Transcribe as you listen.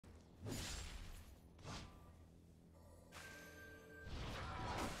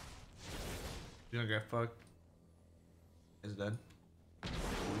You're gonna get fucked. He's dead.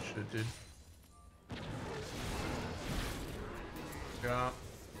 Holy shit, dude. Yeah.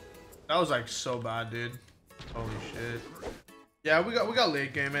 That was like so bad, dude. Holy shit. Yeah, we got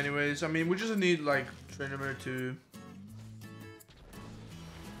late game anyways. I mean, we just need like Tryndamere to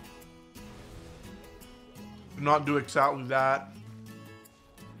not do exactly that.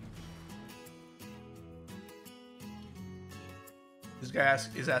 This guy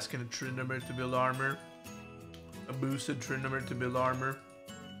is asking a Tryndamere to build armor. A boosted Tryndamere to build armor.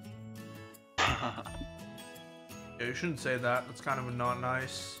 Yeah, you shouldn't say that. That's kind of not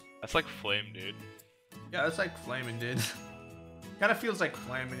nice. That's like flame, dude. Yeah, that's like flaming, dude. Kind of feels like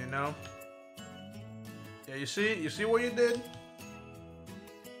flaming, you know? Yeah, you see what you did?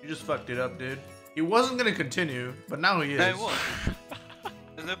 You just fucked it up, dude. He wasn't gonna continue, but now he is. No, it was.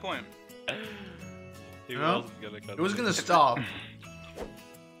 There's no point. He No? wasn't gonna cut It was it. gonna stop.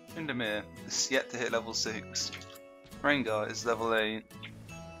 Tryndamere is yet to hit level 6. Rengar is level 8.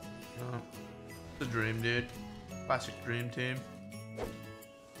 Oh, it's a dream, dude. Classic dream team.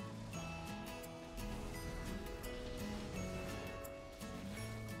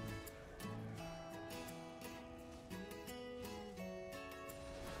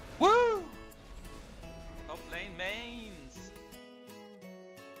 Woo! Top lane mains.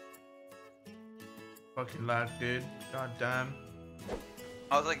 Fucking lag, dude. God damn.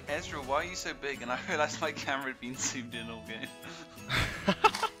 I was like, Ezra, why are you so big? And I realized my camera had been zoomed in all game.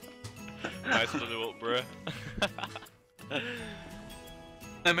 Nice little ult, bro.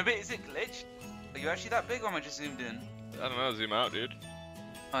 No, maybe is it glitched? Are you actually that big or am I just zoomed in? I don't know, zoom out, dude.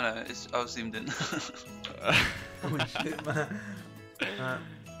 Oh no, I was zoomed in. Holy shit, man.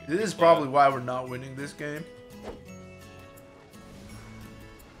 This is probably why we're not winning this game.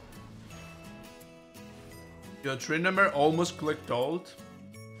 Yo, Tryndamere almost clicked ult.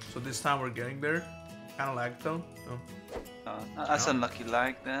 So this time we're getting there. Kinda lagged though. So. Oh, that's unlucky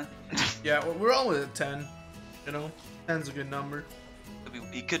lag there. Yeah, we're almost at 10. You know, 10's a good number.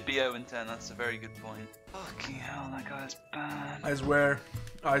 He could be 0 and 10, that's a very good point. Fucking hell, that guy's bad. I swear.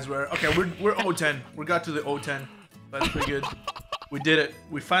 Okay, we're 0-10. We got to the 0-10. That's pretty good. We did it.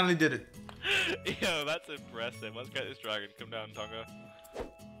 We finally did it. Yo, that's impressive. Let's get this dragon. Come down, Tonga.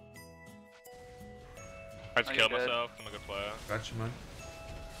 I just Are you killed good? myself. I'm a good player. Gotcha, man.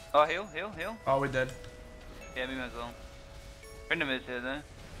 Oh, heal. Oh, we're dead. Yeah, me as well. Tryndamere's here though.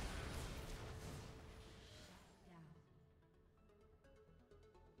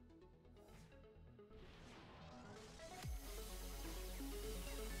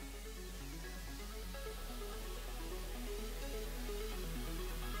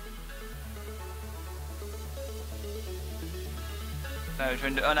 No,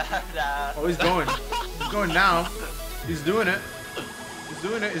 Tryndamere. Oh no, nah. Oh, he's going. He's going now. He's doing it. He's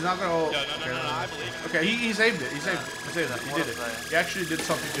doing it. He's not gonna. Oh, No, okay, I believe it. okay, he saved it. He saved it. He saved that. He did it. He actually did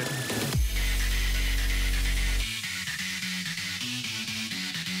something good.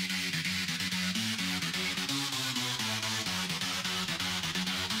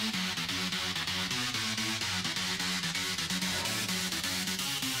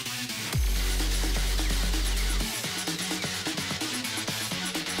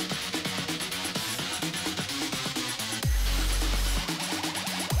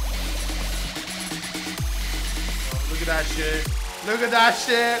 Look at that shit. Look at that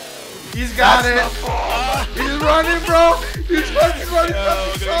shit. He's got it. He's running, bro. He's fucking running.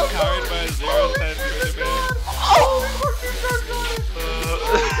 Yo, getting carried by 0-10 Tryndamere. Oh,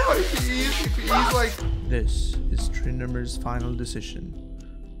 he's like. This is Tryndamere's final decision.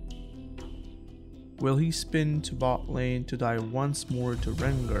 Will he spin to bot lane to die once more to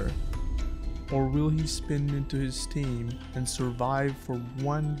Rengar? Or will he spin into his team and survive for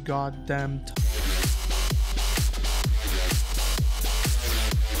one goddamn time?